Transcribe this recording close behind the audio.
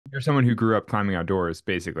You're someone who grew up climbing outdoors,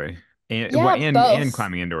 basically, and Yeah, and both.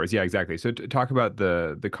 climbing indoors. Yeah, exactly. So talk about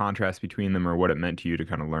the contrast between them, or what it meant to you to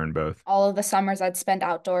kind of learn both. All of the summers I'd spend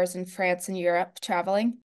outdoors in France and Europe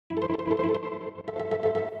traveling.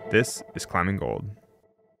 This is Climbing Gold.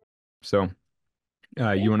 So, you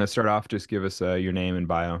Great. want to start off? Just give us your name and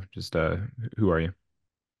bio. Just who are you?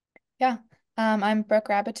 Yeah. I'm Brooke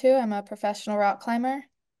Raboutou. I'm a professional rock climber,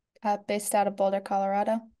 based out of Boulder,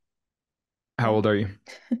 Colorado. How Yeah. old are you?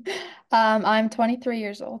 I'm 23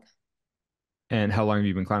 years old. And how long have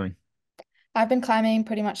you been climbing? I've been climbing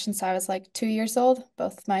pretty much since I was like 2 years old.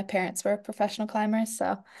 Both my parents were professional climbers,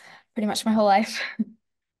 so pretty much my whole life.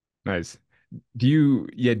 Nice. Do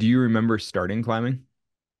you remember starting climbing?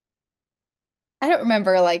 I don't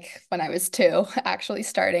remember like when I was two actually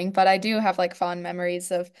starting, but I do have like fond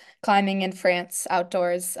memories of climbing in France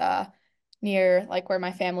outdoors, near like where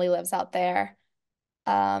my family lives out there.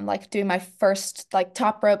 Like doing my first like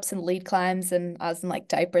top ropes and lead climbs, and I was in like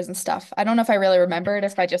diapers and stuff. I don't know if I really remember it,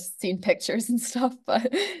 if I just seen pictures and stuff, but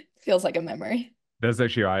it feels like a memory. That's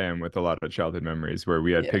actually how I am with a lot of childhood memories where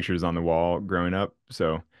we had Yeah. pictures on the wall growing up.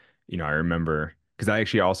 So, I remember because I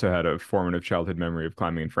actually also had a formative childhood memory of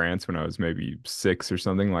climbing in France when I was maybe six or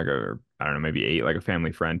something, or I don't know, maybe eight. Like a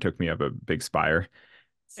family friend took me up a big spire.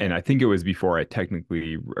 And I Sick. think it was before I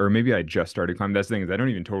technically, or maybe I just started climbing. That's the thing is I don't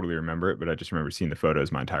even totally remember it, but I just remember seeing the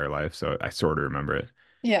photos my entire life. So I sort of remember it.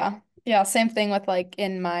 Yeah. Yeah, same thing with like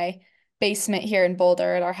in my basement here in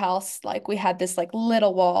Boulder at our house. Like we had this like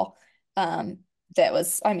little wall that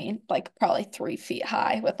was, I mean, like probably 3 feet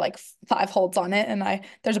high with like five holds on it. And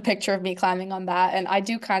there's a picture of me climbing on that. And I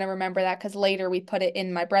do kind of remember that because later we put it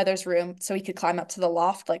in my brother's room so he could climb up to the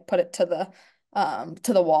loft, like put it to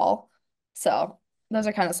the wall. So those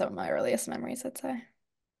are kind of some of my earliest memories, I'd say.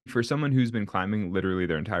 For someone who's been climbing literally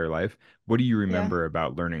their entire life, what do you Yeah. remember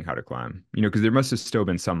about learning how to climb? Because there must have still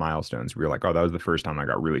been some milestones where you're like, oh, that was the first time I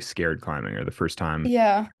got really scared climbing, or the first time.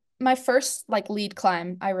 Yeah. My first like lead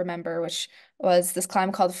climb I remember, which was this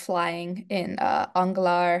climb called Flying in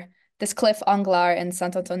Anglar, this cliff Anglar in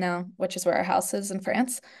Saint-Antonin, which is where our house is in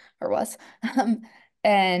France, or was. Um,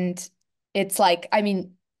 and it's like, I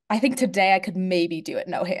mean, I think today I could maybe do it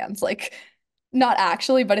no hands, like not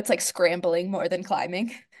actually, but it's like scrambling more than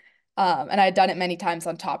climbing. And I had done it many times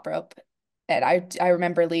on top rope. And I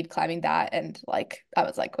remember lead climbing that, and like I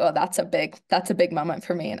was like, well, that's a big moment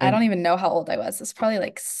for me. And I don't And even know how old I was. It's probably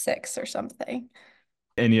like six or something.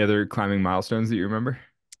 any other climbing milestones that you remember?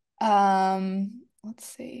 Let's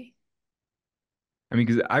see. I mean,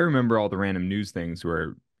 because I remember all the random news things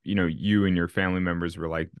where, you and your family members were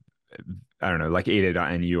like, I don't know, like 8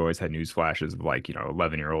 and you always had news flashes of like,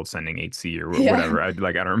 11-year-old sending 8C or Yeah. whatever. I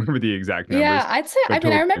don't remember the exact Yeah, numbers, I'd say, I but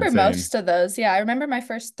mean, I totally remember insane. most of those. Yeah, I remember my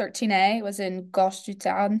first 13A was in Gauche du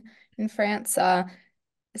Tarn in France.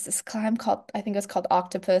 It's this climb called, I think it was called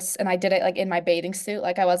Octopus, and I did it like in my bathing suit.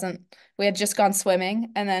 Like I wasn't, we had just gone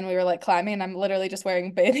swimming, and then we were like climbing, and I'm literally just wearing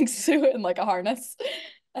a bathing suit and like a harness.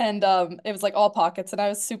 And it was like all pockets, and I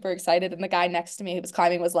was super excited. And the guy next to me who was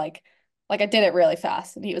climbing was like I did it really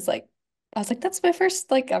fast. And he was like, I was like, that's my first,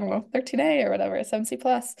 like, I don't know, 13A or whatever, 7C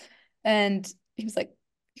plus. And he was like,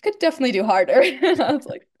 you could definitely do harder. And I was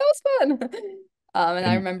like, that was fun. And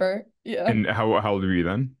I And remember, yeah, and how old were you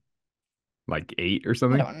then? Like eight or I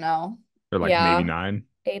something? don't know. Or like maybe Yeah, nine?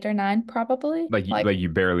 8 or 9 probably. Like you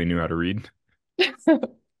barely knew how to read?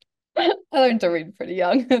 I learned to read pretty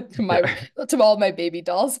young to my Yeah. to all my baby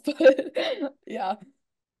dolls, but yeah.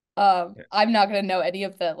 I'm not gonna know any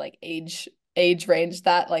of the like age range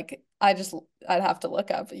that like I'd have to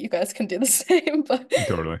look up, but you guys can do the same. But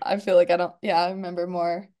Totally. I feel like I don't, yeah, I remember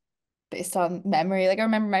more based on memory. Like I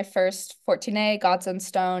remember my first 14A God's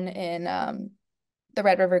Stone in the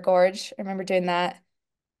Red River Gorge. I remember doing that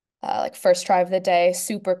like first try of the day,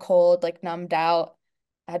 super cold, like numbed out.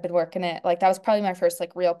 I had been working it. Like that was probably my first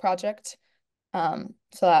like real project. So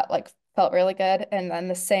that like felt really good. And then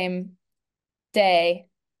the same day,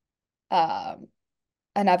 um,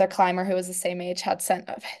 another climber who was the same age had sent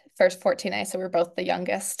a first 14A, so we were both the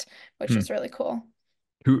youngest, which Hmm. was really cool.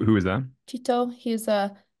 Who is that? Tito, he's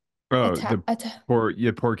Oh, the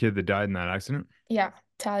a poor kid that died in that accident. yeah,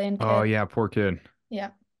 Italian Oh kid. yeah, poor kid.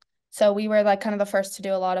 Yeah. So we were like kind of the first to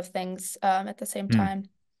do a lot of things at the same Hmm. time.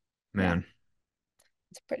 Yeah, Man.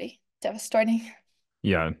 it's pretty devastating.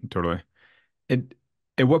 Yeah, totally. At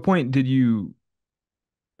at what point did you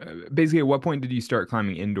basically at what point did you start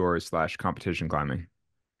climbing indoors slash competition climbing?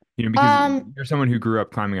 Because Um, you're someone who grew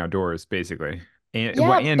up climbing outdoors, basically,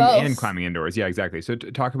 yeah, and both. climbing indoors. Yeah, exactly. So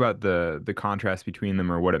talk about the contrast between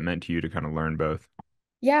them, or what it meant to you to kind of learn both.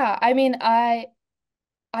 Yeah, I mean, I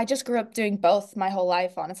just grew up doing both my whole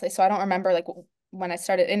life, honestly. So I don't remember like when I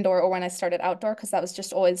started indoor or when I started outdoor, because that was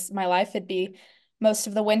just always my life. It'd be most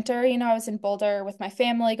of the winter, I was in Boulder with my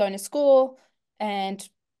family going to school and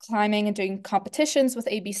climbing and doing competitions with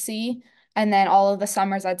ABC. And then all of the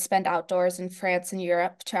summers I'd spend outdoors in France and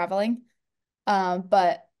Europe traveling.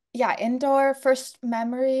 But yeah, indoor first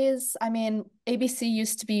memories. I mean, ABC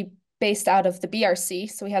used to be based out of the BRC,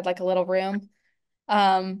 so we had like a little room.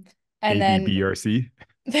 Um, and then ABBRC.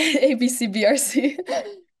 the ABC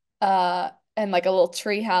BRC, and like a little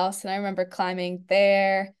tree house. And I remember climbing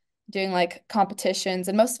there, doing like competitions,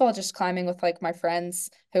 and most of all, just climbing with like my friends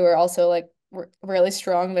who were also like really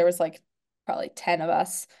strong. There was like probably 10 of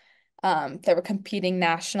us, that were competing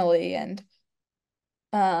nationally. And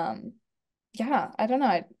um, yeah, I don't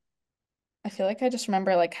know. I feel like I just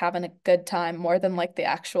remember like having a good time more than like the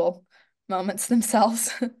actual moments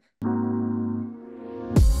themselves.